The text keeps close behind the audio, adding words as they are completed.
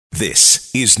This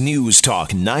is News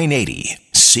Talk 980,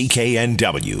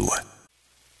 CKNW.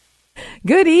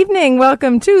 Good evening.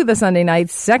 Welcome to the Sunday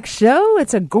Night Sex Show.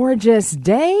 It's a gorgeous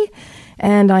day,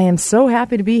 and I am so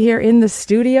happy to be here in the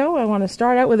studio. I want to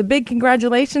start out with a big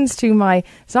congratulations to my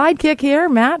sidekick here,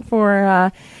 Matt,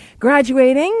 for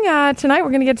graduating. Tonight,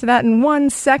 we're going to get to that in 1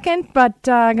 second, but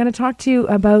I'm going to talk to you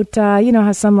about,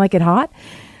 how some like it hot.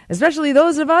 Especially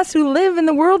those of us who live in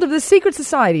the world of the secret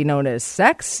society known as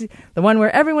sex, the one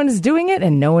where everyone is doing it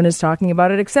and no one is talking about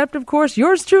it except, of course,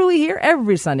 yours truly here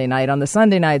every Sunday night on the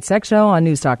Sunday Night Sex Show on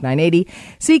News Talk 980,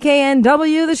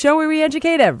 CKNW, the show where we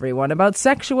educate everyone about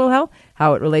sexual health,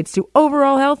 how it relates to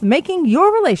overall health, making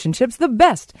your relationships the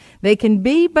best they can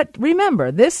be. But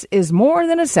remember, this is more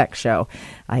than a sex show.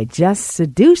 I just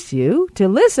seduce you to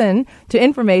listen to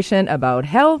information about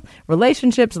health,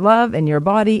 relationships, love, and your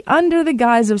body under the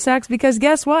guise of sex, because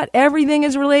guess what? Everything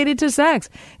is related to sex.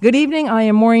 Good evening. I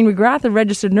am Maureen McGrath, a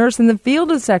registered nurse in the field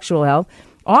of sexual health,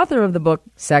 author of the book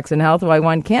Sex and Health, Why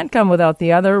One Can't Come Without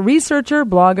the Other, researcher,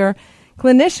 blogger,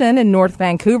 clinician in North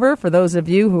Vancouver, for those of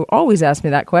you who always ask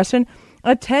me that question,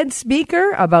 a TED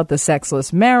speaker about the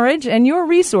sexless marriage, and your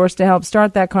resource to help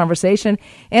start that conversation,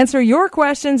 answer your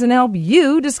questions, and help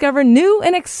you discover new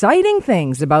and exciting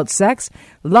things about sex,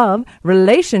 love,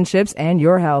 relationships, and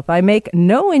your health. I make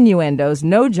no innuendos,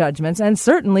 no judgments, and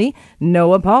certainly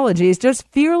no apologies, just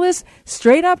fearless,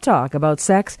 straight-up talk about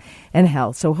sex and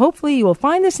health. So hopefully you will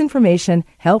find this information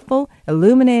helpful,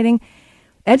 illuminating,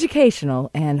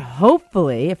 educational, and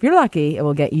hopefully, if you're lucky, it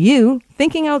will get you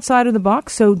thinking outside of the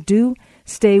box. So do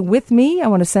stay with me. I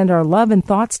want to send our love and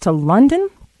thoughts to London.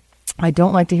 I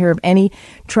don't like to hear of any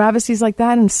travesties like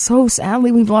that, and so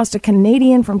sadly, we've lost a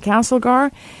Canadian from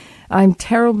Castlegar. I'm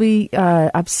terribly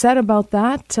upset about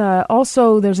that.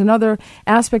 Also, there's another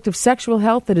aspect of sexual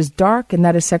health that is dark, and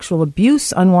that is sexual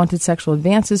abuse, unwanted sexual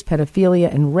advances,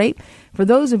 pedophilia, and rape. For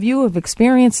those of you who have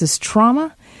experienced this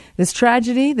trauma, this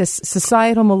tragedy, this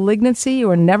societal malignancy, you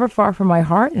are never far from my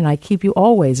heart, and I keep you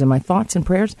always in my thoughts and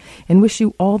prayers and wish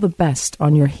you all the best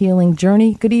on your healing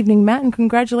journey. Good evening, Matt, and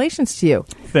congratulations to you.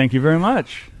 Thank you very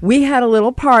much. We had a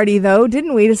little party, though,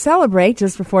 didn't we, to celebrate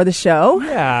just before the show?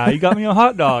 Yeah, you got me a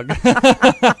hot dog.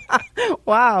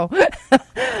 Wow.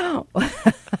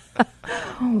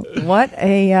 What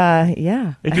a,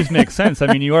 yeah. It just makes sense. I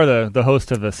mean, you are the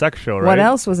host of a sex show, right? What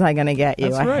else was I going to get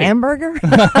you? That's right. Hamburger?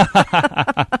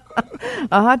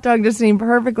 A hot dog just seemed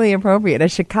perfectly appropriate. A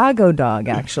Chicago dog,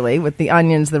 actually, with the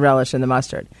onions, the relish, and the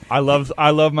mustard. I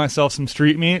love myself some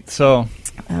street meat, so...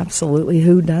 Absolutely.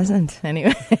 Who doesn't?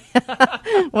 Anyway.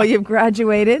 Well, you've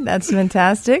graduated. That's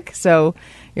fantastic. So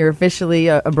you're officially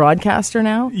a broadcaster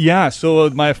now? Yeah, so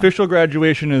my official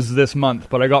graduation is this month,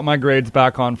 but I got my grades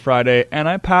back on Friday, and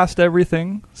I passed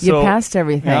everything. You passed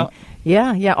everything?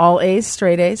 Yeah. All A's,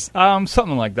 straight A's?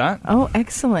 Something like that. Oh,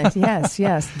 excellent.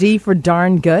 Yes. D for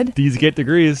darn good. D's get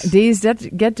degrees. D's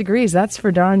get degrees. That's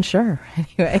for darn sure.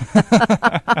 Anyway.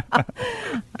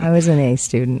 I was an A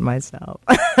student myself.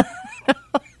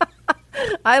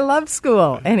 I love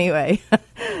school. Anyway,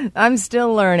 I'm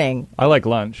still learning. I like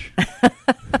lunch.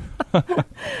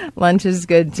 Lunch is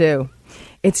good, too.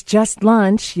 It's just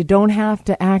lunch. You don't have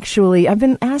to actually... I've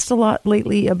been asked a lot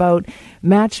lately about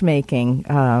matchmaking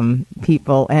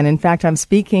people. And in fact, I'm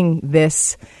speaking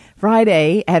this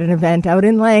Friday at an event out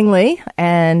in Langley.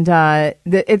 And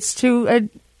it's to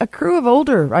a crew of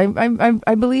older,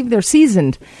 I believe they're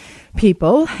seasoned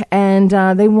people. And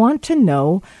they want to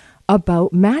know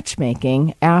about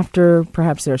matchmaking after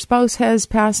perhaps their spouse has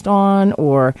passed on,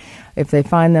 or if they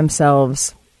find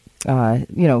themselves,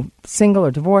 single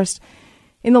or divorced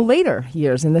in the later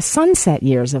years, in the sunset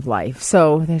years of life.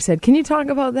 So they said, can you talk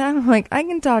about that? I'm like, I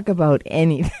can talk about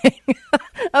anything.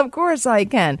 Of course I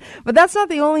can. But that's not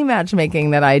the only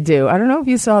matchmaking that I do. I don't know if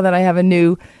you saw that I have a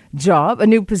new job, a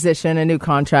new position, a new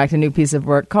contract, a new piece of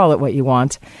work, call it what you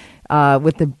want,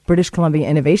 with the British Columbia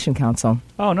Innovation Council.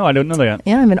 Oh, no, I don't know that.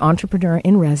 Yeah, I'm an entrepreneur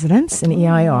in residence in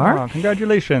EIR. Oh,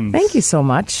 congratulations. Thank you so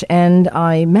much. And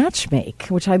I matchmake,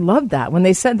 which I love that. When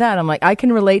they said that, I'm like, I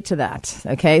can relate to that.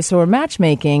 Okay, so we're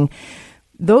matchmaking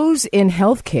those in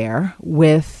healthcare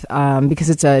with, because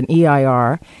it's an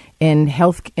EIR, in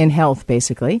health,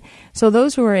 basically. So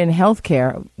those who are in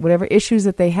healthcare, whatever issues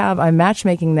that they have, I'm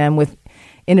matchmaking them with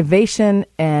innovation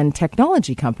and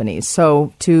technology companies.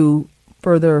 So to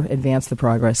further advance the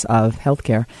progress of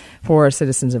healthcare for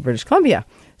citizens of British Columbia.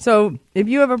 So if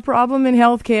you have a problem in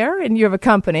healthcare and you have a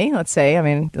company, let's say, I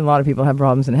mean, a lot of people have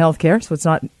problems in healthcare, so it's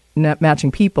not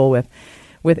matching people with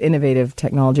innovative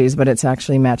technologies, but it's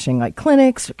actually matching like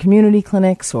clinics, or community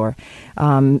clinics, or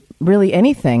really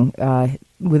anything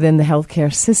within the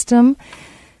healthcare system.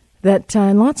 that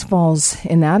and lots falls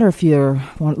in that, or if you're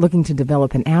looking to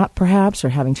develop an app perhaps, or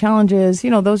having challenges,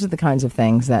 those are the kinds of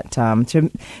things that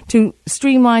to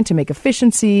streamline, to make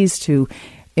efficiencies, to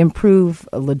improve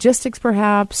logistics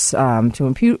perhaps,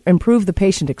 to improve the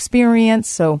patient experience.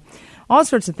 So all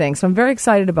sorts of things. So I'm very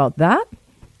excited about that.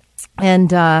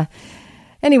 And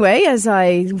anyway, as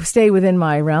I stay within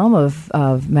my realm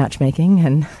of matchmaking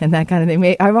and that kind of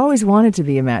thing, I've always wanted to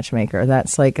be a matchmaker.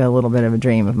 That's like a little bit of a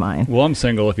dream of mine. Well, I'm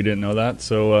single if you didn't know that.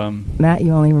 So, Matt,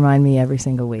 you only remind me every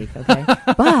single week, okay?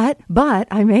 but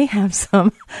I may have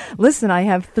some. Listen, I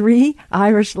have 3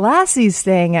 Irish lassies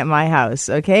staying at my house,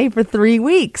 okay, for 3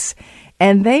 weeks.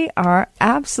 And they are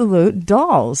absolute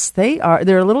dolls.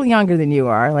 They're a little younger than you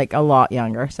are, like a lot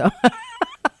younger. So,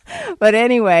 but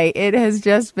anyway, it has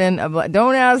just been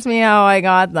don't ask me how I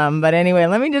got them. But anyway,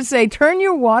 let me just say, turn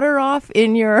your water off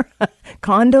in your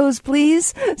condos,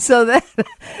 please, so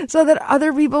that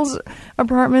other people's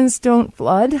apartments don't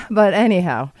flood. But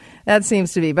anyhow, that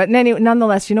seems to be. But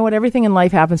nonetheless, you know what? Everything in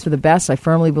life happens for the best. I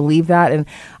firmly believe that, and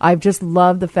I've just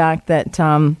loved the fact that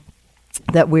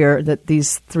that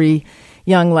these 3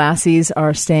 young lassies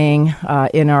are staying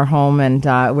in our home, and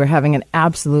we're having an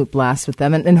absolute blast with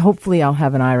them. And hopefully I'll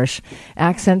have an Irish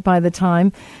accent by the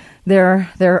time they're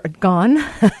gone.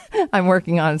 I'm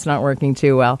working on it. It's not working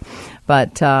too well.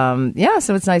 But, so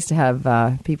it's nice to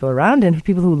have people around and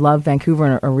people who love Vancouver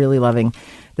and are really loving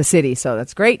the city. So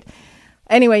that's great.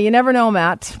 Anyway, you never know,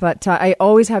 Matt, but I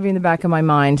always have you in the back of my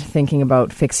mind thinking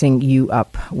about fixing you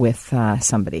up with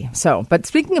somebody. So, but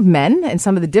speaking of men and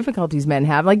some of the difficulties men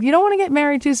have, like, you don't want to get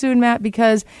married too soon, Matt,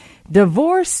 because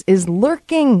divorce is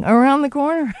lurking around the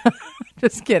corner.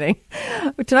 Just kidding.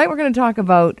 Tonight we're going to talk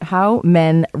about how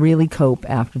men really cope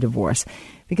after divorce,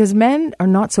 because men are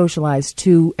not socialized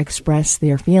to express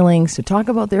their feelings, to talk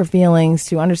about their feelings,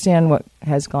 to understand what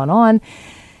has gone on.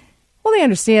 Well, they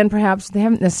understand, perhaps they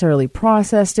haven't necessarily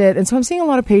processed it. And so I'm seeing a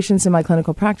lot of patients in my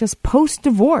clinical practice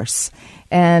post-divorce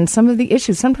and some of the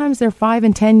issues. Sometimes they're 5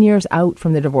 and 10 years out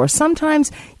from the divorce.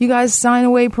 Sometimes you guys sign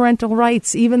away parental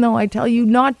rights, even though I tell you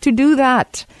not to do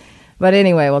that. But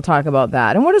anyway, we'll talk about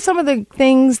that. And what are some of the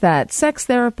things that sex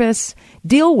therapists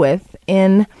deal with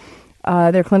in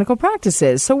their clinical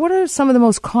practices? So what are some of the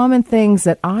most common things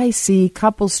that I see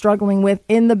couples struggling with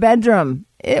in the bedroom?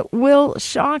 It will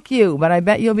shock you, but I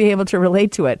bet you'll be able to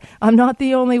relate to it. I'm not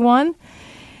the only one.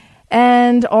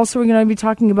 And also, we're going to be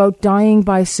talking about dying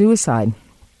by suicide. I'm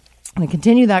going to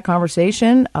continue that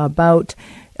conversation about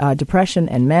depression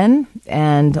and men,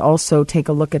 and also take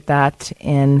a look at that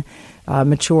in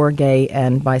mature gay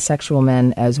and bisexual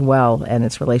men as well, and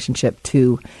its relationship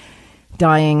to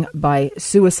dying by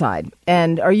suicide.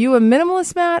 And are you a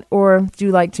minimalist, Matt, or do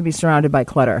you like to be surrounded by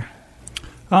clutter?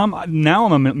 Now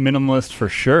I'm a minimalist for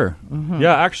sure. Mm-hmm.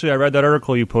 Yeah, actually, I read that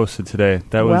article you posted today.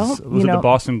 That was it the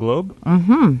Boston Globe?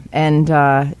 Mm-hmm. And,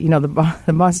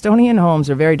 the Bostonian homes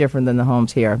are very different than the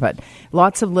homes here, but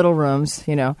lots of little rooms,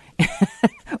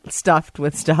 stuffed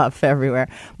with stuff everywhere.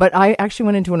 But I actually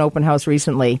went into an open house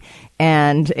recently,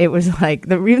 and it was like,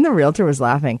 even the realtor was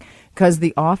laughing, because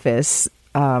the office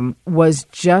was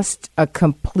just a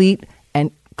complete and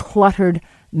cluttered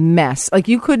mess. Like,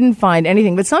 you couldn't find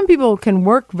anything. But some people can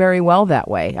work very well that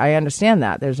way. I understand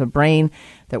that. There's a brain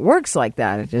that works like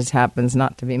that. It just happens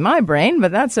not to be my brain,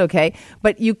 but that's okay.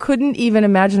 But you couldn't even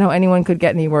imagine how anyone could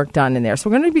get any work done in there. So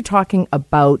we're going to be talking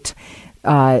about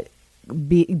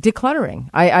decluttering.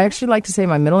 I actually like to say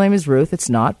my middle name is Ruth. It's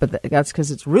not, but that's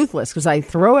because it's ruthless, because I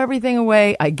throw everything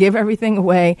away. I give everything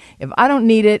away. If I don't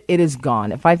need it, it is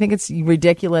gone. If I think it's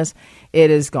ridiculous,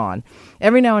 it is gone.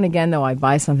 Every now and again, though, I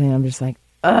buy something and I'm just like,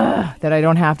 that I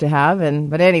don't have to have.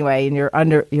 But anyway, and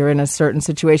you're in a certain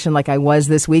situation like I was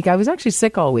this week. I was actually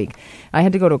sick all week. I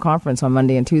had to go to a conference on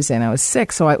Monday and Tuesday, and I was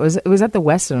sick. So it was at the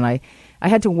Westin, and I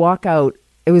had to walk out.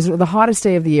 It was the hottest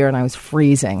day of the year, and I was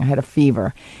freezing. I had a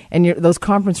fever. And those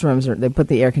conference rooms, they put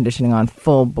the air conditioning on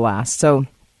full blast. So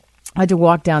I had to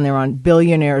walk down there on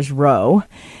Billionaires Row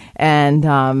and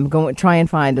go try and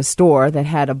find a store that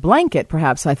had a blanket,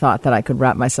 perhaps I thought, that I could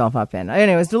wrap myself up in.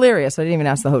 Anyway, it was delirious. I didn't even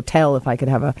ask the hotel if I could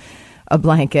have a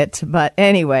blanket. But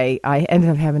anyway, I ended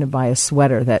up having to buy a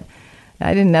sweater that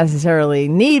I didn't necessarily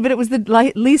need, but it was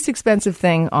the least expensive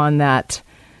thing on that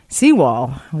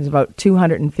seawall. It was about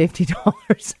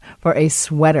 $250 for a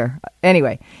sweater.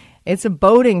 Anyway, it's a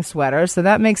boating sweater, so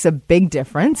that makes a big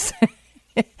difference.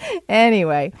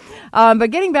 Anyway,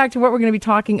 but getting back to what we're going to be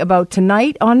talking about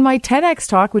tonight on my TEDx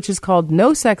talk, which is called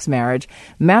No Sex Marriage,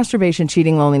 Masturbation,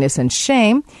 Cheating, Loneliness, and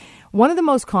Shame. One of the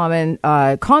most common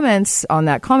comments on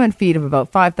that comment feed of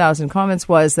about 5,000 comments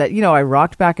was that, I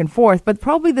rocked back and forth. But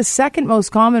probably the second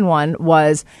most common one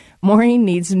was, Maureen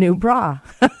needs a new bra.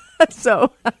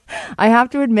 So I have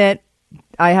to admit,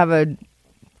 I have a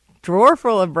drawer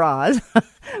full of bras,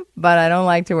 but I don't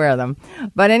like to wear them.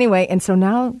 But anyway, and so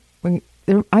now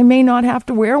I may not have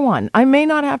to wear one. I may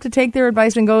not have to take their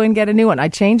advice and go and get a new one. I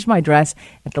changed my dress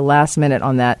at the last minute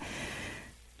on that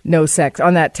no sex,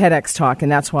 on that TEDx talk,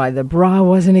 and that's why the bra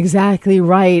wasn't exactly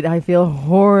right. I feel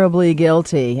horribly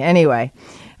guilty. Anyway,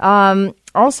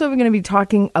 also we're going to be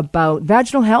talking about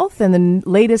vaginal health and the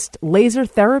latest laser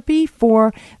therapy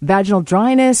for vaginal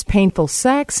dryness, painful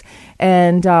sex,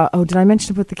 and, did I mention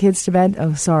to put the kids to bed?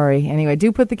 Oh, sorry. Anyway,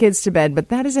 do put the kids to bed, but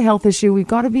that is a health issue. We've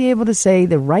got to be able to say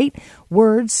the right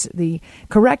words, the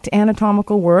correct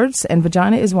anatomical words, and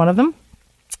vagina is one of them.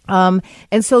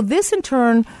 And so this in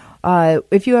turn,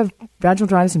 if you have vaginal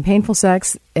dryness and painful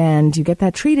sex and you get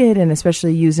that treated, and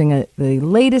especially using the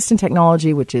latest in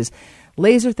technology, which is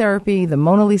laser therapy, the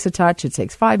Mona Lisa touch, it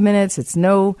takes 5 minutes.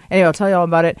 Anyway, I'll tell you all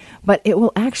about it, but it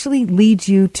will actually lead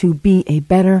you to be a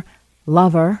better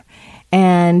lover,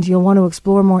 and you'll want to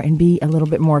explore more and be a little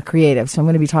bit more creative. So I'm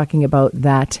going to be talking about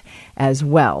that as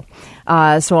well.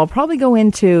 So I'll probably go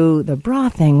into the bra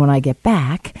thing when I get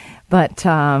back, but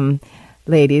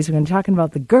ladies, we're going to be talking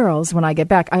about the girls when I get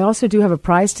back. I also do have a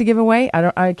prize to give away.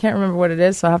 I can't remember what it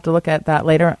is, so I'll have to look at that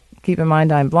later. Keep in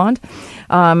mind, I'm blonde.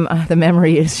 The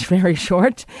memory is very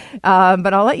short,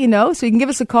 but I'll let you know. So you can give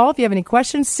us a call if you have any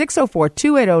questions,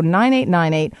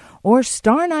 604-280-9898 or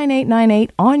star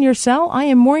 9898 on your cell. I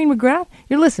am Maureen McGrath.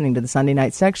 You're listening to the Sunday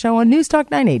Night Sex Show on News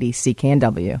Talk 980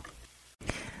 CKNW.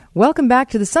 Welcome back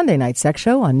to the Sunday Night Sex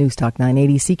Show on News Talk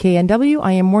 980 CKNW.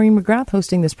 I am Maureen McGrath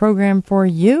hosting this program for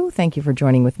you. Thank you for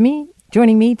joining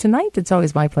me tonight. It's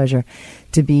always my pleasure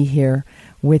to be here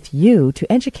with you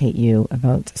to educate you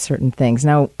about certain things.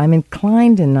 Now, I'm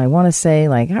inclined and I want to say,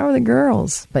 like, how are the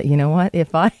girls? But you know what?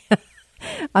 If I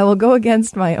will go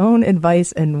against my own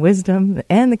advice and wisdom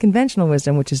and the conventional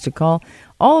wisdom, which is to call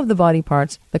all of the body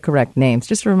parts the correct names.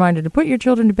 Just a reminder to put your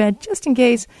children to bed just in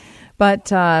case. But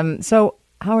so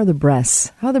how are the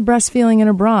breasts? How are the breasts feeling in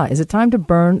a bra? Is it time to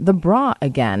burn the bra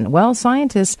again? Well,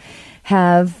 scientists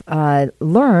have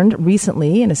learned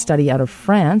recently in a study out of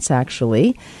France,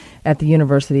 actually, at the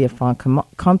University of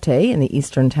Franche-Comté in the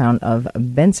eastern town of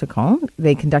Besançon.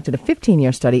 They conducted a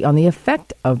 15-year study on the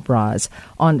effect of bras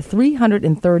on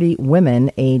 330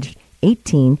 women aged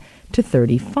 18 to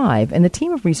 35. And the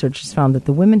team of researchers found that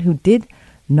the women who did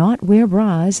not wear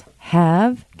bras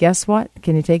have, guess what?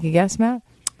 Can you take a guess, Matt?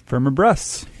 Firmer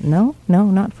breasts. No,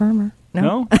 not firmer.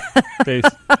 No? Face.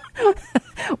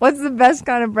 What's the best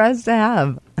kind of breast to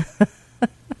have?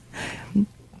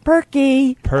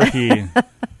 Perky.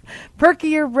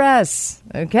 Perkier breasts.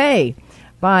 Okay.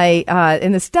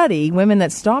 In the study, women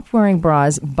that stopped wearing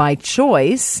bras by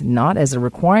choice, not as a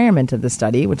requirement of the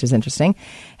study, which is interesting,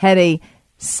 had a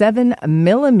 7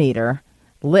 millimeter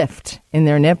lift in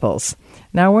their nipples.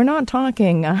 Now, we're not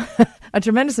talking a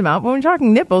tremendous amount, but when we're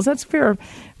talking nipples, that's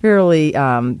fairly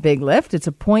big lift. It's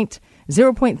a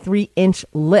 0.3 inch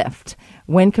lift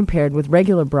when compared with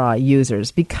regular bra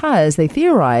users, because they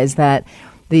theorize that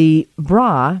the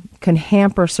bra can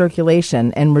hamper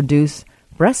circulation and reduce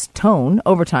breast tone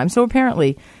over time. So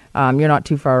apparently, you're not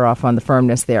too far off on the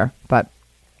firmness there. But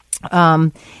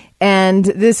and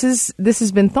this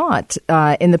has been thought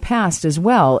in the past as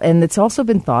well, and it's also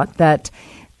been thought that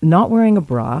not wearing a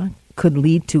bra could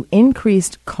lead to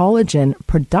increased collagen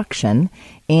production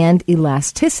and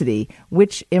elasticity,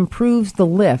 which improves the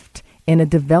lift in a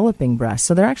developing breast.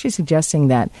 So they're actually suggesting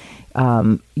that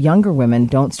younger women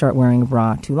don't start wearing a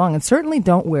bra too long, and certainly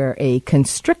don't wear a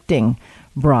constricting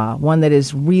bra, one that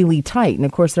is really tight. And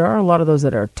of course, there are a lot of those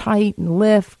that are tight,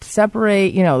 lift,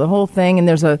 separate, the whole thing. And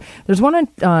there's one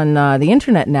on the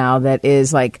internet now that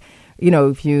is like,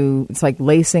 it's like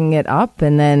lacing it up,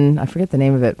 and then I forget the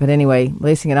name of it, but anyway,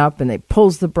 lacing it up, and it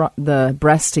pulls the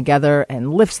breasts together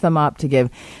and lifts them up to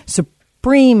give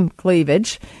supreme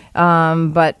cleavage.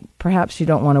 But perhaps you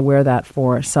don't want to wear that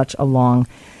for such a long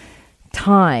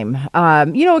time.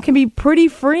 It can be pretty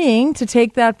freeing to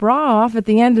take that bra off at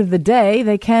the end of the day.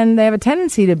 They have a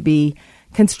tendency to be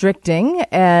constricting,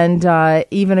 and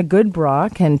even a good bra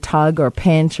can tug or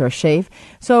pinch or chafe.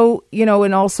 So,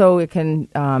 and also it can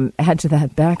add to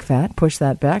that back fat, push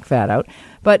that back fat out.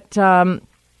 But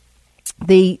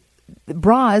the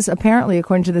bras, apparently,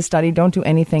 according to the study, don't do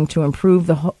anything to improve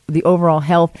the overall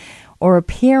health or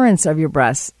appearance of your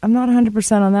breasts. I'm not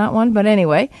 100% on that one, but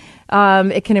anyway,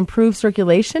 it can improve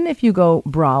circulation if you go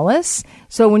braless.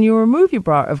 So when you remove your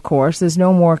bra, of course, there's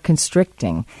no more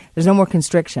constricting. There's no more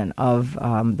constriction of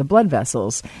the blood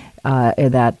vessels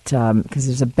because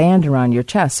there's a band around your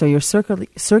chest. So your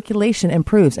circulation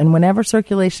improves. And whenever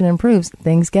circulation improves,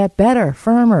 things get better,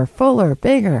 firmer, fuller,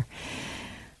 bigger.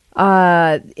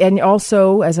 And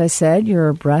also, as I said,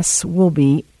 your breasts will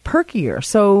be perkier.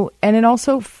 So, and it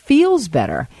also feels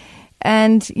better.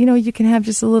 And, you can have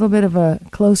just a little bit of a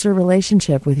closer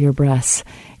relationship with your breasts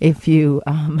if you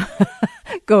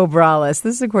go braless.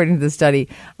 This is according to the study.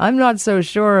 I'm not so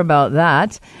sure about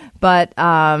that. But,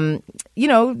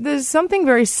 there's something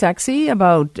very sexy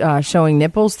about showing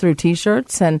nipples through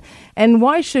T-shirts. And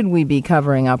why should we be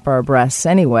covering up our breasts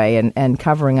anyway and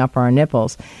covering up our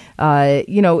nipples?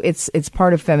 It's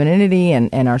part of femininity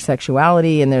and our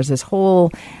sexuality. And there's this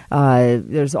whole,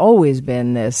 there's always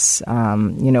been this,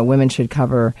 women should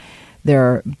cover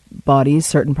their bodies,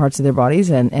 certain parts of their bodies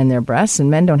and their breasts.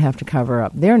 And men don't have to cover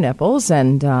up their nipples.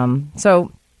 And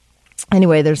so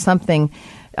anyway, there's something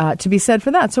to be said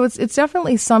for that. So it's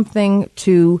definitely something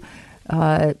to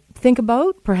think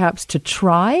about, perhaps to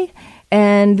try.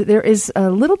 And there is a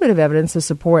little bit of evidence to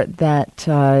support that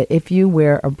if you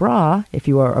wear a bra, if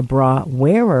you are a bra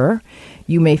wearer,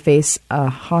 you may face a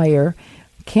higher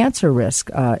cancer risk,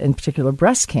 in particular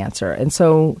breast cancer. And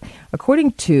so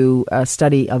according to a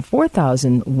study of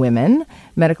 4,000 women,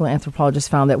 medical anthropologists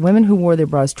found that women who wore their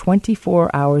bras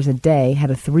 24 hours a day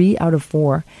had a 3 out of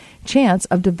 4 chance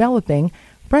of developing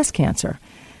breast cancer.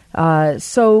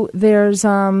 So there's,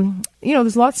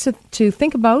 there's lots to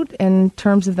think about in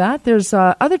terms of that. There's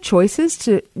other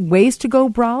ways to go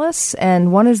braless,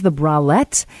 and one is the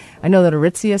bralette. I know that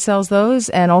Aritzia sells those,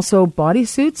 and also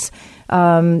bodysuits,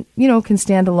 can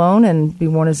stand alone and be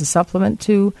worn as a supplement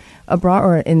to a bra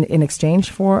or in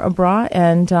exchange for a bra.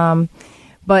 And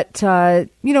But,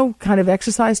 kind of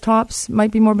exercise tops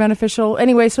might be more beneficial.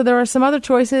 Anyway, so there are some other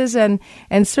choices and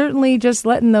certainly just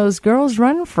letting those girls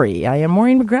run free. I am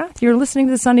Maureen McGrath. You're listening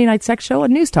to the Sunday Night Sex Show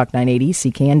on News Talk 980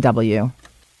 CKNW.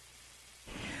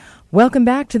 Welcome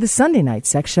back to the Sunday Night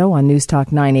Sex Show on News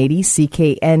Talk 980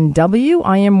 CKNW.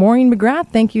 I am Maureen McGrath.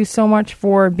 Thank you so much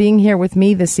for being here with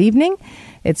me this evening.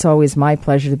 It's always my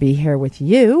pleasure to be here with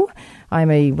you. I'm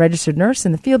a registered nurse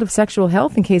in the field of sexual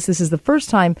health, in case this is the first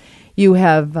time you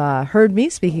have heard me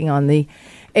speaking on the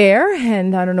air.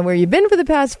 And I don't know where you've been for the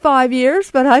past 5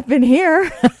 years, but I've been here.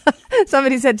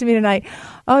 Somebody said to me tonight,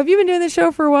 "Oh, have you been doing this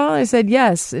show for a while?" I said,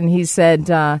 "Yes." And he said,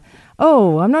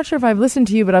 "Oh, I'm not sure if I've listened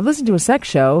to you, but I've listened to a sex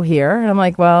show here." And I'm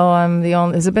like, "Well, I'm the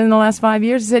only, has it been in the last 5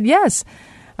 years?" He said, "Yes."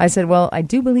 I said, "Well, I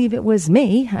do believe it was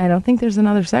me. I don't think there's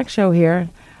another sex show here.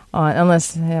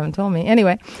 Unless they haven't told me."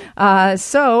 Anyway,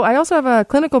 so I also have a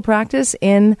clinical practice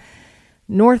in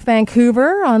North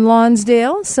Vancouver on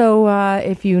Lonsdale. So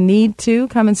if you need to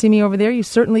come and see me over there, you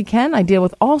certainly can. I deal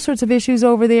with all sorts of issues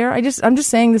over there. I'm just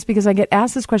saying this because I get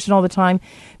asked this question all the time,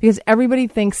 because everybody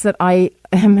thinks that I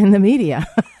am in the media,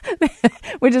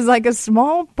 which is like a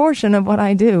small portion of what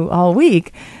I do all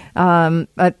week.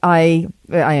 But I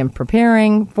am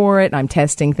preparing for it. I'm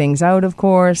testing things out, of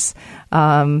course.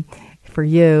 For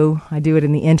you, I do it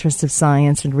in the interest of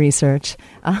science and research.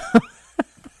 But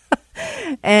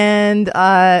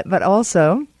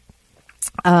also,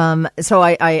 so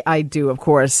I do, of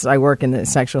course, I work in the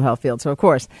sexual health field. So, of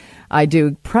course, I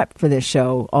do prep for this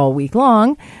show all week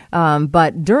long.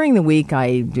 But during the week,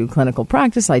 I do clinical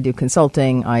practice. I do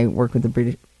consulting. I work with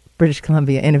the British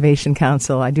Columbia Innovation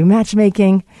Council. I do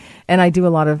matchmaking, and I do a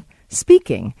lot of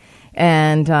speaking.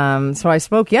 And so I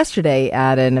spoke yesterday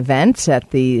at an event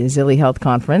at the Zilly Health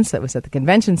Conference that was at the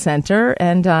Convention Center,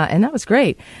 and that was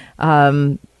great.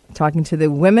 Talking to the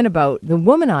women about the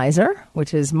Womanizer,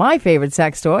 which is my favorite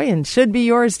sex toy and should be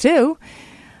yours too.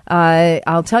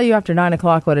 I'll tell you after 9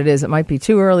 o'clock what it is. It might be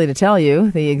too early to tell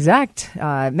you the exact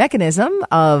mechanism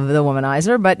of the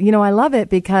Womanizer, but I love it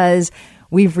because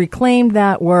we've reclaimed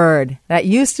that word. That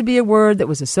used to be a word that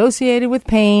was associated with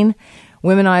pain.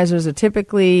 Womanizers are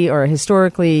typically or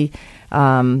historically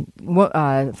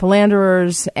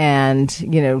philanderers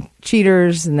and,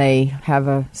 cheaters, and they have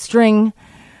a string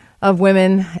of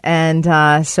women.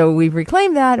 And so we've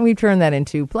reclaimed that and we've turned that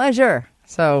into pleasure.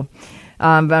 So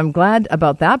I'm glad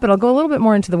about that. But I'll go a little bit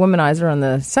more into the Womanizer on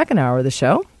the second hour of the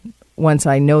show, once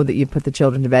I know that you put the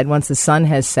children to bed, once the sun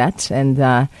has set, and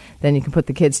then you can put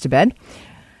the kids to bed.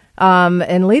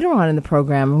 And later on in the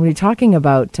program, we'll be talking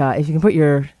about if you can put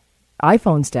your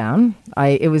iPhones down.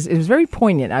 It was very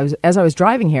poignant. As I was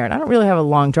driving here, and I don't really have a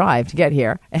long drive to get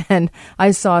here, and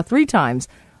I saw 3 times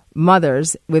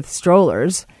mothers with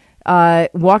strollers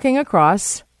walking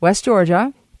across West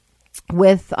Georgia,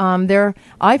 with their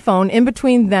iPhone in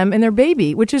between them and their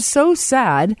baby, which is so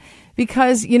sad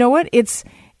because, you know what, it's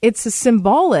a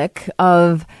symbolic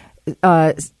of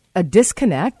a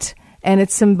disconnect, and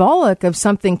it's symbolic of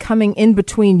something coming in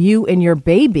between you and your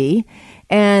baby.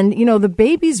 And, you know, the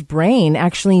baby's brain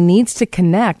actually needs to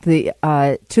connect to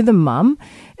the mom.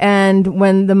 And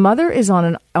when the mother is on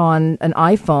an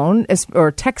iPhone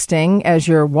or texting as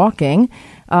you're walking,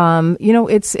 you know,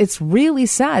 it's really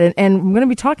sad. And I'm going to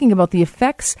be talking about the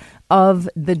effects of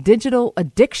the digital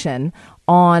addiction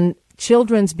on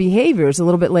children's behaviors a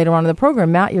little bit later on in the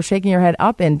program. Matt, you're shaking your head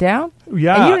up and down.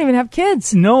 Yeah. And you don't even have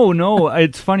kids. No.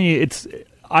 It's funny.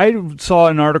 I saw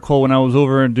an article when I was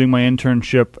over doing my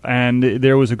internship, and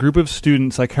there was a group of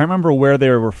students, I can't remember where they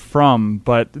were from,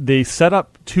 but they set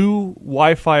up 2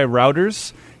 Wi-Fi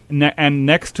routers, and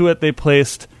next to it they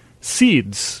placed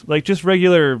seeds, like just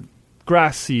regular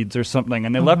grass seeds or something,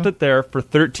 and they left it there for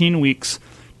 13 weeks.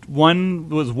 One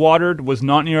was watered, was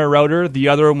not near a router, the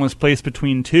other one was placed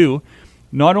between 2.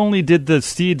 Not only did the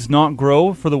seeds not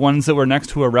grow for the ones that were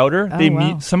next to a router,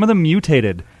 some of them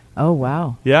mutated. Oh,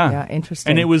 wow. Yeah,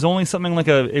 interesting. And it was only something like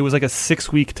a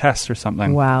 6-week test or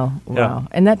something. Wow. Yeah.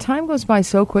 And that time goes by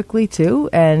so quickly, too.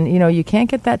 And, you know, you can't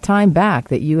get that time back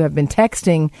that you have been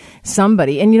texting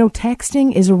somebody. And, you know,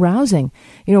 texting is arousing.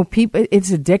 You know,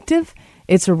 it's addictive.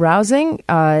 It's arousing,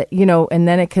 you know, and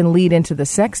then it can lead into the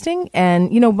sexting.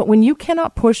 And, you know, but when you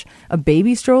cannot push a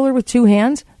baby stroller with 2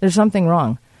 hands, there's something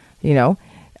wrong, you know.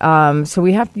 So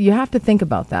you have to think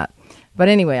about that. But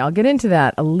anyway, I'll get into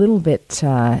that a little bit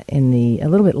a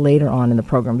little bit later on in the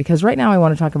program, because right now I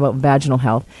want to talk about vaginal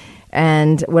health.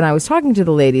 And when I was talking to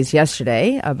the ladies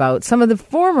yesterday about some of the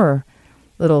former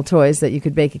little toys that you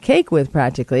could bake a cake with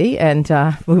practically, and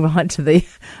move on to the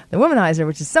womanizer,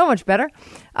 which is so much better.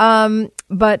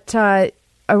 But I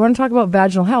want to talk about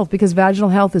vaginal health, because vaginal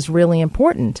health is really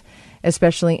important,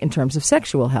 especially in terms of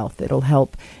sexual health. It'll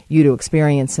help you to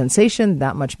experience sensation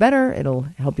that much better. It'll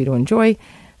help you to enjoy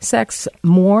sex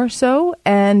more so.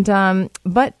 And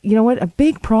but you know what, a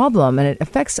big problem, and it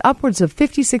affects upwards of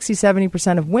 50, 60,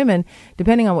 70% of women,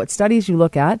 depending on what studies you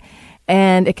look at.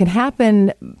 And it can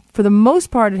happen, for the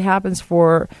most part, it happens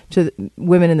to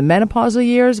women in the menopausal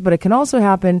years, but it can also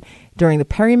happen during the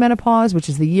perimenopause, which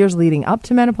is the years leading up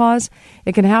to menopause.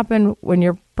 It can happen when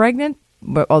you're pregnant,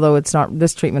 but although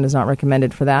this treatment is not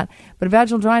recommended for that. But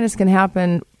vaginal dryness can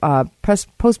happen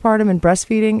postpartum and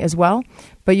breastfeeding as well.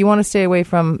 But you want to stay away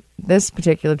from this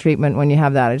particular treatment when you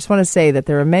have that. I just want to say that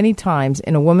there are many times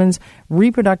in a woman's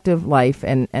reproductive life,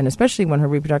 and especially when her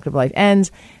reproductive life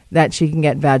ends, that she can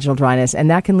get vaginal dryness. And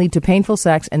that can lead to painful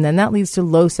sex, and then that leads to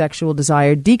low sexual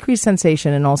desire, decreased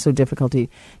sensation, and also difficulty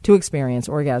to experience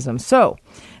orgasm. So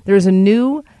there's a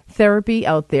new therapy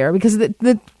out there, because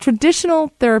the traditional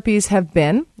therapies have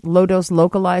been low-dose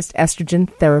localized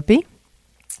estrogen therapy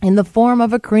in the form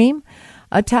of a cream,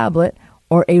 a tablet,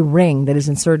 or a ring that is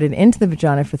inserted into the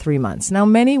vagina for 3 months. Now,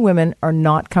 many women are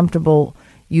not comfortable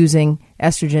using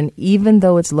estrogen, even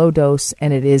though it's low dose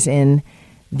and it is in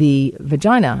the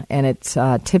vagina, and it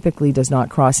typically does not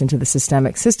cross into the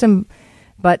systemic system.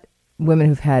 But women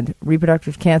who've had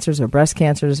reproductive cancers or breast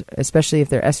cancers, especially if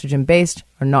they're estrogen-based,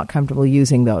 are not comfortable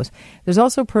using those. There's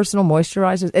also personal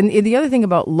moisturizers. And the other thing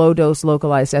about low-dose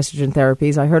localized estrogen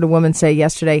therapies, I heard a woman say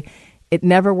yesterday, it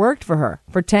never worked for her.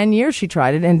 For 10 years she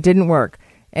tried it and it didn't work.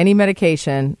 Any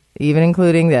medication, even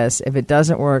including this, if it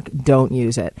doesn't work, don't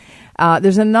use it.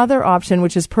 There's another option,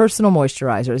 which is personal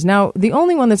moisturizers. Now, the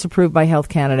only one that's approved by Health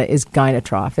Canada is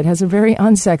Gynatrof. It has a very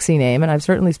unsexy name, and I've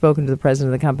certainly spoken to the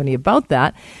president of the company about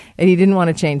that, and he didn't want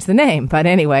to change the name. But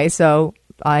anyway, so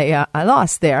I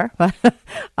lost there.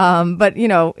 But, you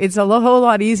know, it's a whole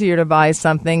lot easier to buy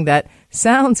something that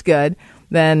sounds good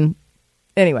than,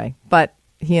 anyway, but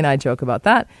he and I joke about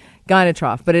that.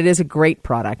 Gynatrof, but it is a great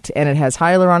product, and it has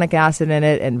hyaluronic acid in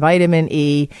it and vitamin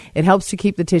E. It helps to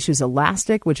keep the tissues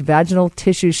elastic, which vaginal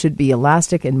tissues should be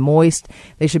elastic and moist.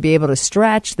 They should be able to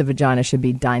stretch. The vagina should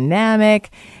be dynamic.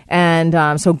 And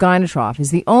so Gynatrof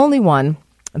is the only one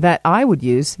that I would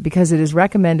use because it is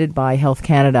recommended by Health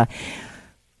Canada.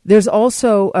 There's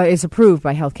also, it's approved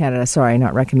by Health Canada. Sorry,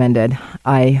 not recommended.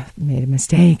 I made a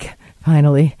mistake.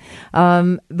 Finally.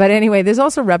 But anyway, there's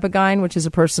also Repagyne, which is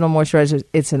a personal moisturizer.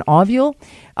 It's an ovule.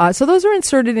 So those are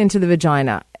inserted into the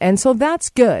vagina. And so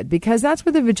that's good because that's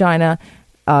where the vagina,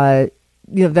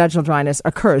 vaginal dryness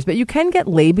occurs. But you can get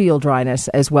labial dryness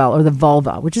as well, or the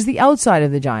vulva, which is the outside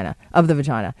of the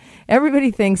vagina.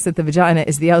 Everybody thinks that the vagina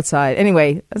is the outside.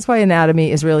 Anyway, that's why anatomy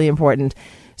is really important.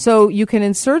 So you can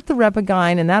insert the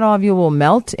Repagyne, and that ovule will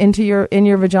melt into your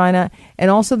vagina,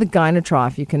 and also the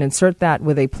Gynatrof. You can insert that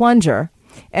with a plunger,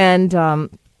 and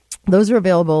Those are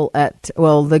available the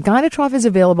Gynatrof is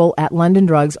available at London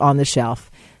Drugs on the shelf.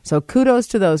 So kudos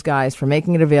to those guys for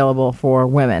making it available for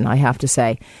women, I have to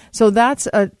say. So that's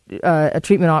a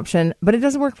treatment option, but it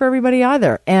doesn't work for everybody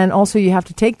either. And also you have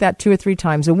to take that 2 or 3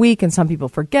 times a week, and some people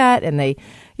forget, and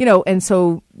and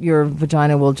so your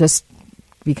vagina will just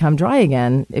become dry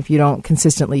again if you don't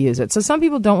consistently use it. So some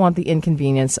people don't want the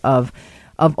inconvenience of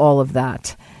all of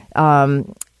that.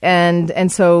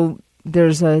 And so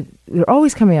they're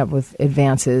always coming up with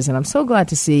advances, and I'm so glad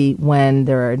to see when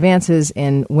there are advances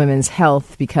in women's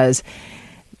health, because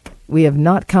we have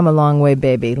not come a long way,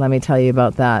 baby. Let me tell you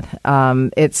about that.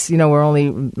 We're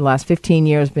only the last 15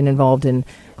 years been involved in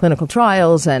clinical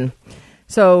trials, and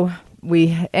so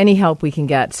any help we can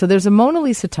get. So there's a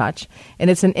MonaLisa Touch,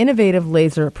 and it's an innovative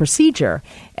laser procedure,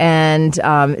 and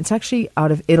it's actually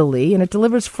out of Italy, and it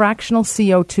delivers fractional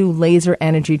CO2 laser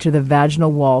energy to the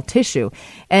vaginal wall tissue.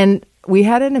 And we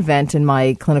had an event in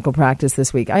my clinical practice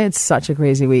this week. I had such a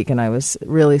crazy week, and I was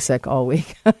really sick all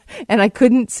week, and I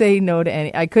couldn't say no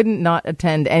to I couldn't not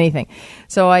attend anything.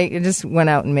 So I just went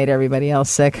out and made everybody else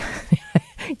sick.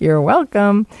 You're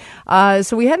welcome.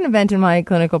 So we had an event in my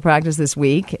clinical practice this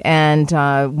week, and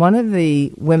one of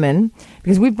the women,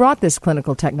 because we brought this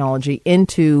clinical technology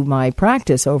into my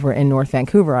practice over in North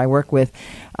Vancouver. I work with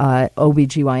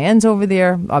OBGYNs over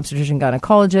there, obstetrician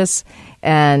gynecologists,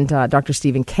 and Dr.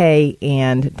 Stephen Kay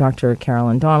and Dr.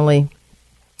 Carolyn Donnelly.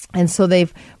 And so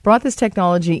they've brought this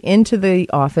technology into the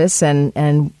office,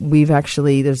 and we've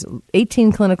actually, there's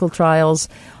 18 clinical trials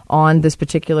on this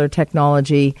particular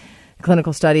technology,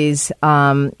 clinical studies,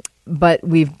 but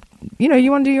we've,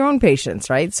 you want to do your own patients,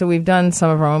 right? So we've done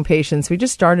some of our own patients. We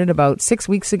just started about 6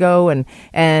 weeks ago and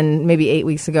maybe 8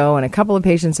 weeks ago, and a couple of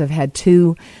patients have had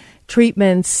 2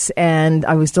 treatments, and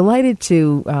I was delighted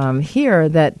to hear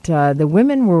that the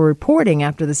women were reporting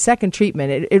after the second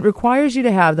treatment. It requires you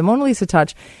to have, the MonaLisa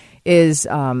Touch is,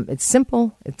 it's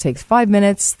simple, it takes 5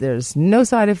 minutes, there's no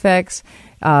side effects,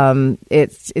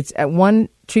 it's at 1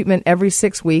 treatment every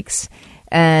 6 weeks,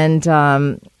 and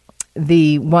the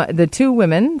 2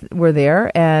 women were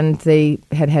there, and they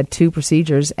had 2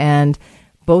 procedures, and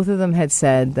both of them had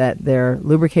said that their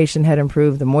lubrication had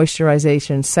improved, the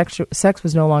moisturization, sex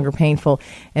was no longer painful,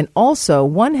 and also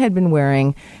one had been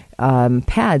wearing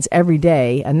pads every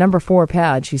day, a number 4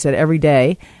 pad, she said, every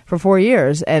day for 4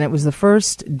 years, and it was the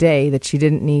first day that she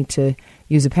didn't need to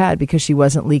use a pad because she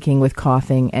wasn't leaking with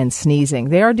coughing and sneezing.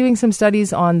 They are doing some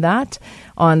studies on that,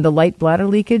 on the light bladder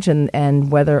leakage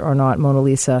and whether or not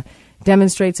MonaLisa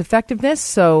demonstrates effectiveness.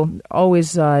 So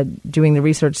always doing the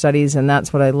research studies, and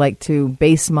that's what I like to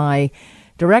base my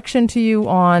direction to you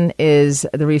on, is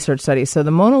the research studies. So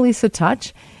the MonaLisa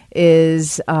Touch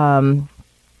is a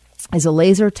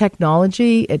laser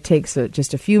technology. It takes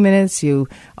just a few minutes. You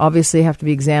obviously have to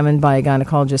be examined by a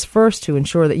gynecologist first to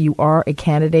ensure that you are a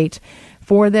candidate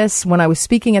for this. When I was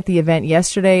speaking at the event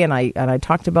yesterday, and I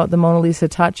talked about the MonaLisa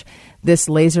Touch, this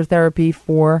laser therapy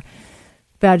for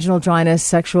vaginal dryness,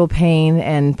 sexual pain,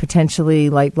 and potentially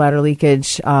light bladder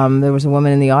leakage. There was a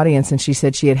woman in the audience, and she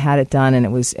said she had it done, and it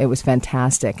was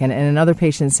fantastic. And another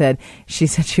patient said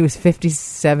she was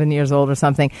 57 years old or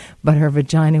something, but her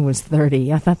vagina was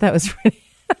 30. I thought that was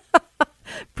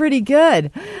pretty good.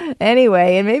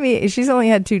 Anyway, and maybe she's only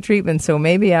had 2 treatments, so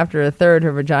maybe after a third,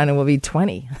 her vagina will be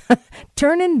 20.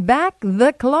 Turning back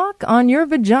the clock on your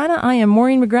vagina. I am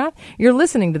Maureen McGrath. You're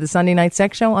listening to the Sunday Night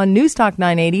Sex Show on News Talk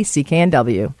 980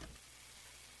 CKNW.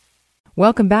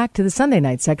 Welcome back to the Sunday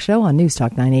Night Sex Show on News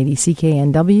Talk 980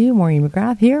 CKNW. Maureen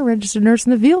McGrath here, registered nurse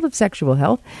in the field of sexual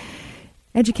health,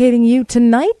 educating you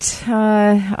tonight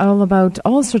all about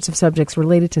all sorts of subjects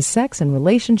related to sex and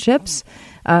relationships.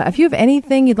 If you have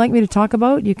anything you'd like me to talk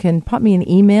about, you can pop me an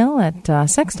email at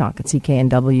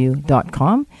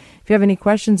sextalk@cknw.com. If you have any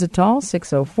questions at all,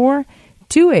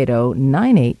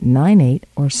 604-280-9898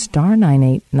 or star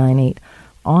 9898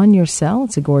 on your cell.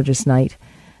 It's a gorgeous night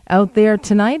out there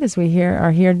tonight as we are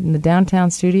here in the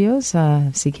downtown studios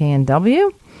of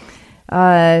CKNW.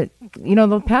 The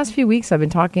past few weeks I've been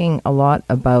talking a lot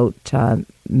about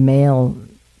male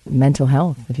mental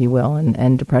health, if you will,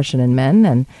 and depression in men.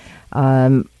 And,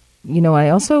 I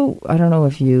don't know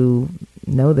if you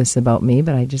know this about me,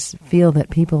 but I just feel that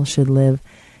people should live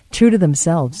true to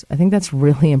themselves. I think that's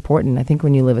really important. I think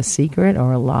when you live a secret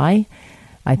or a lie,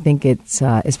 I think it's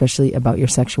especially about your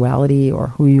sexuality or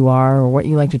who you are or what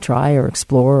you like to try or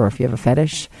explore, or if you have a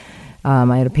fetish.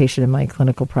 I had a patient in my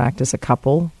clinical practice, a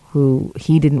couple, who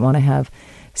he didn't want to have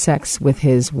sex with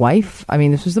his wife. I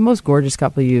mean, this was the most gorgeous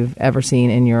couple you've ever seen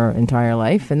in your entire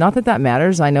life. And not that that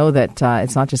matters. I know that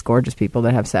it's not just gorgeous people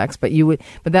that have sex, but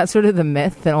that's sort of the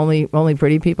myth that only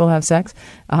pretty people have sex.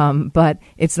 But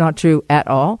it's not true at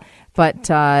all. But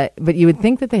you would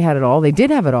think that they had it all. They did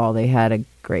have it all. They had a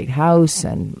great house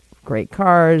and great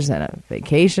cars and a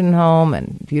vacation home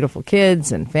and beautiful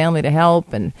kids and family to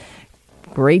help and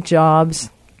great jobs.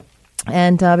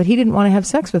 And but he didn't want to have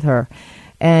sex with her.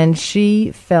 And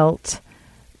she felt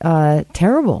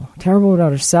terrible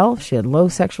about herself. She had low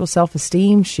sexual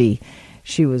self-esteem. She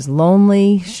was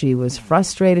lonely. She was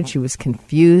frustrated. She was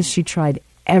confused. She tried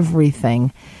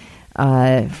everything,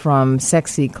 from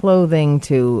sexy clothing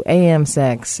to AM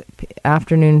sex,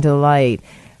 afternoon delight.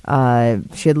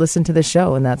 She had listened to the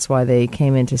show, and that's why they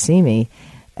came in to see me.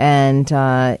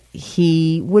 And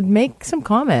he would make some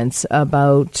comments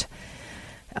about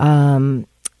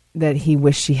that he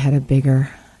wished she had a bigger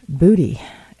booty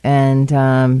and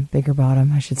bigger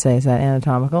bottom, I should say. Is that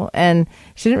anatomical? And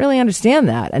she didn't really understand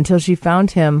that until she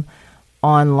found him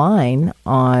online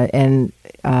and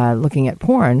looking at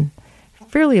porn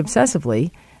fairly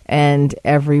obsessively, and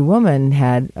every woman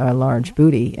had a large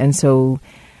booty. And so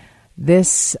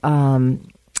this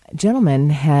gentleman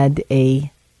had a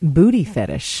booty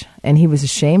fetish, and he was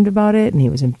ashamed about it, and he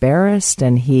was embarrassed,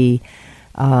 and he,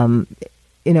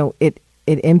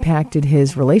 it impacted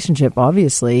his relationship.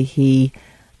 Obviously,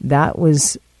 that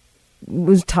was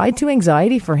tied to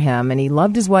anxiety for him, and he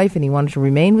loved his wife, and he wanted to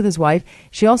remain with his wife.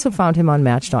 She also found him on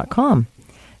Match.com.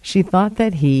 She thought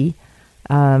that he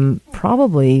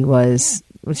probably was.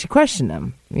 Well, she questioned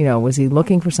him. Was he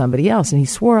looking for somebody else? And he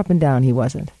swore up and down he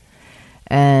wasn't.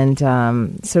 And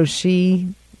so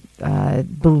she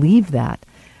believed that,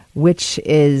 which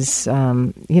is,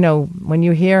 when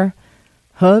you hear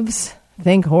hooves,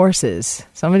 think horses.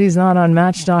 Somebody's not on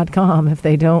Match.com if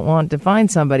they don't want to find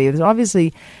somebody. There's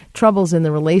obviously troubles in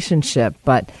the relationship,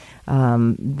 but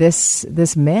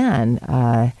this man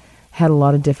had a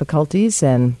lot of difficulties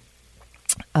and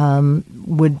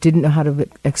didn't know how to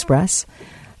express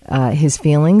his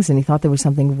feelings, and he thought there was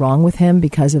something wrong with him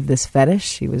because of this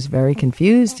fetish. He was very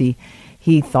confused.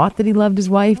 He thought that he loved his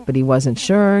wife, but he wasn't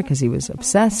sure because he was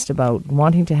obsessed about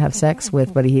wanting to have sex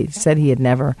with, but he said he had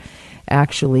never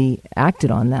actually acted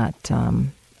on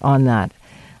that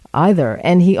either.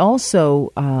 And he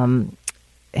also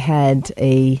had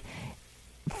a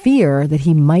fear that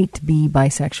he might be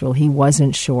bisexual. He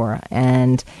wasn't sure.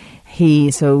 And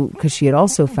because she had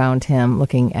also found him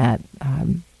looking at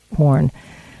porn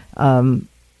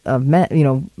of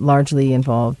men, largely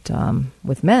involved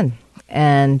with men.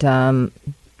 And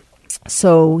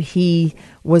so he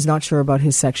was not sure about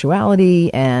his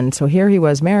sexuality. And so here he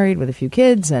was, married with a few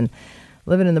kids and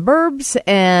living in the burbs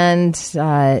and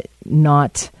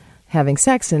not having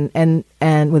sex and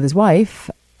with his wife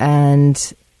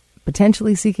and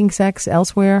potentially seeking sex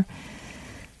elsewhere.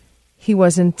 He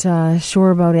wasn't sure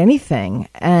about anything.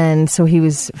 And so he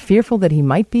was fearful that he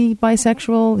might be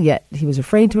bisexual, yet he was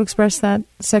afraid to express that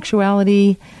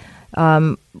sexuality,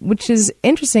 which is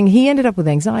interesting. He ended up with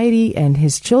anxiety, and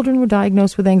his children were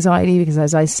diagnosed with anxiety because,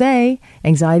 as I say,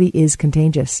 anxiety is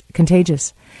contagious.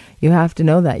 You have to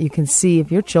know that. You can see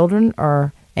if your children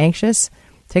are anxious,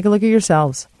 take a look at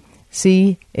yourselves.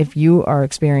 See if you are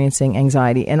experiencing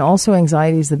anxiety. And also,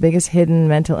 anxiety is the biggest hidden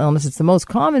mental illness. It's the most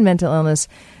common mental illness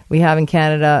we have in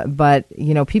Canada, but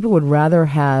people would rather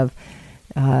have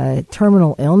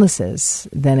terminal illnesses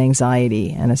than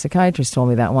anxiety. And a psychiatrist told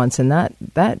me that once, and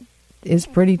that is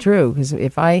pretty true. Because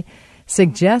if I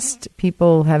suggest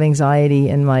people have anxiety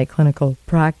in my clinical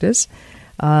practice,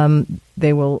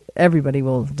 everybody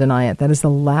will deny it. That is the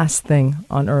last thing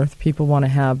on earth people want to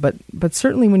have. But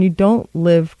certainly when you don't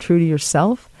live true to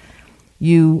yourself,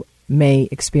 you may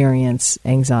experience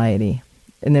anxiety.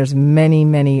 And there's many,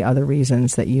 many other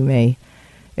reasons that you may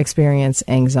experience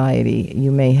anxiety.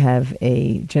 You may have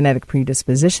a genetic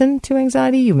predisposition to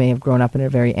anxiety. You may have grown up in a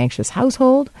very anxious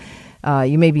household.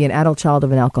 You may be an adult child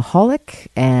of an alcoholic,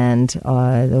 and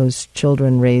those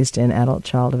children raised in adult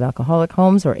child of alcoholic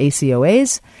homes, or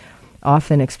ACOAs,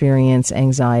 often experience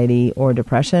anxiety or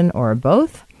depression or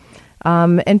both.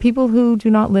 And people who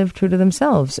do not live true to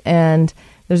themselves. And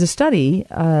there's a study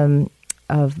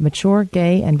of mature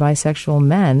gay and bisexual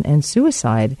men and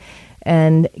suicide.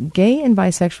 And gay and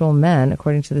bisexual men,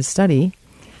 according to the study,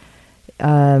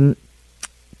 die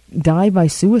by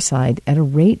suicide at a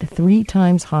rate 3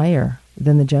 times higher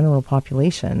than the general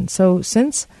population. So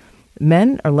since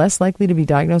men are less likely to be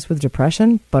diagnosed with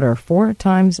depression, but are 4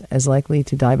 times as likely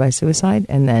to die by suicide,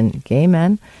 and then gay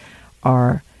men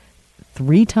are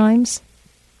 3 times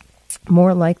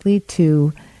more likely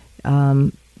to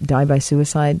die by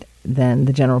suicide than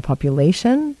the general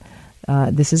population.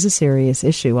 This is a serious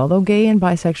issue. Although gay and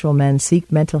bisexual men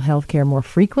seek mental health care more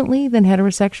frequently than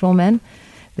heterosexual men,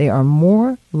 they are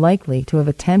more likely to have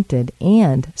attempted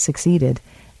and succeeded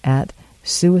at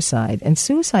suicide. And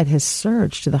suicide has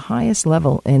surged to the highest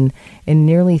level in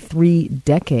nearly 3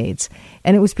 decades.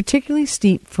 And it was particularly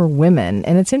steep for women.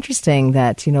 And it's interesting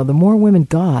that, the more women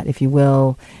got, if you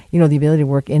will, the ability to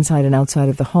work inside and outside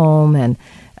of the home and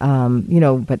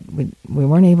but we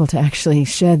weren't able to actually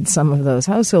shed some of those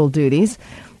household duties.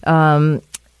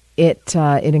 It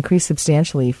increased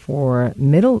substantially for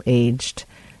middle-aged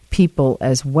people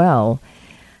as well.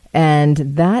 And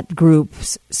that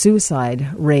group's suicide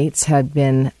rates had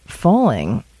been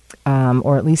falling,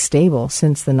 or at least stable,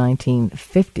 since the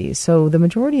 1950s. So the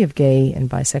majority of gay and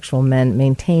bisexual men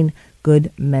maintain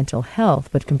good mental health,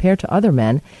 but compared to other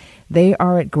men, they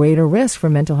are at greater risk for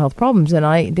mental health problems. And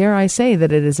I dare say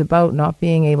that it is about not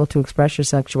being able to express your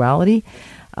sexuality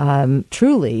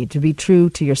truly, to be true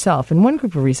to yourself. And one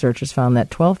group of researchers found that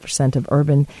 12% of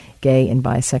urban gay and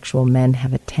bisexual men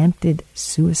have attempted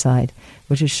suicide,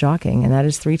 which is shocking, and that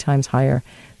is 3 times higher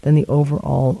than the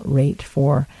overall rate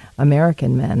for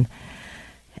American men.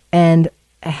 And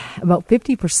about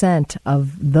 50%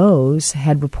 of those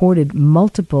had reported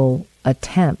multiple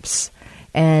attempts.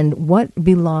 And what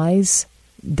belies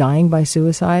dying by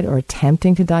suicide or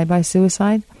attempting to die by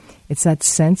suicide? It's that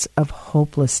sense of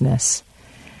hopelessness.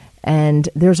 And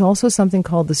there's also something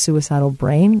called the suicidal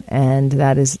brain, and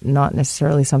that is not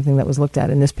necessarily something that was looked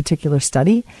at in this particular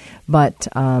study, but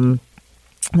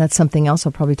that's something else.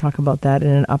 I'll probably talk about that in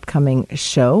an upcoming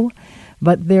show.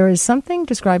 But there is something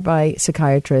described by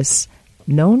psychiatrists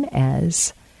known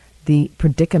as the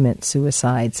predicament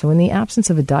suicide. So in the absence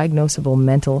of a diagnosable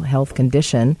mental health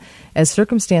condition, as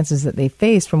circumstances that they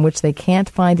face from which they can't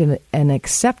find an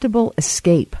acceptable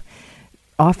escape.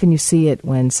 Often you see it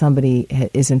when somebody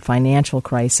is in financial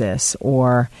crisis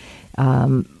or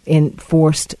in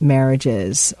forced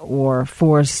marriages or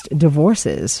forced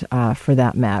divorces, for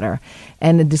that matter.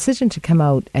 And the decision to come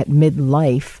out at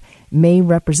midlife may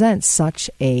represent such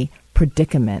a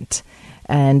predicament.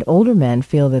 And older men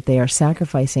feel that they are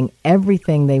sacrificing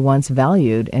everything they once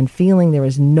valued and feeling there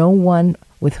is no one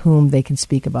with whom they can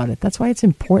speak about it. That's why it's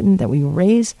important that we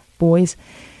raise boys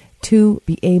to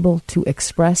be able to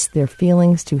express their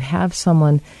feelings, to have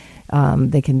someone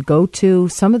they can go to.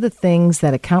 Some of the things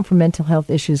that account for mental health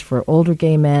issues for older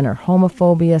gay men are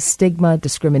homophobia, stigma,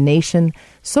 discrimination,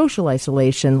 social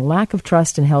isolation, lack of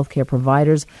trust in healthcare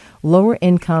providers, lower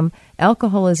income,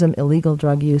 alcoholism, illegal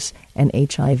drug use, and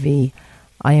HIV.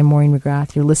 I am Maureen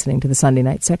McGrath. You're listening to the Sunday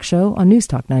Night Sex Show on News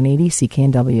Talk 980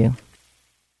 CKNW.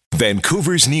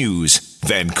 Vancouver's News,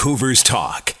 Vancouver's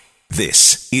Talk.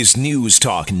 This is News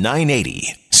Talk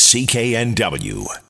 980 CKNW.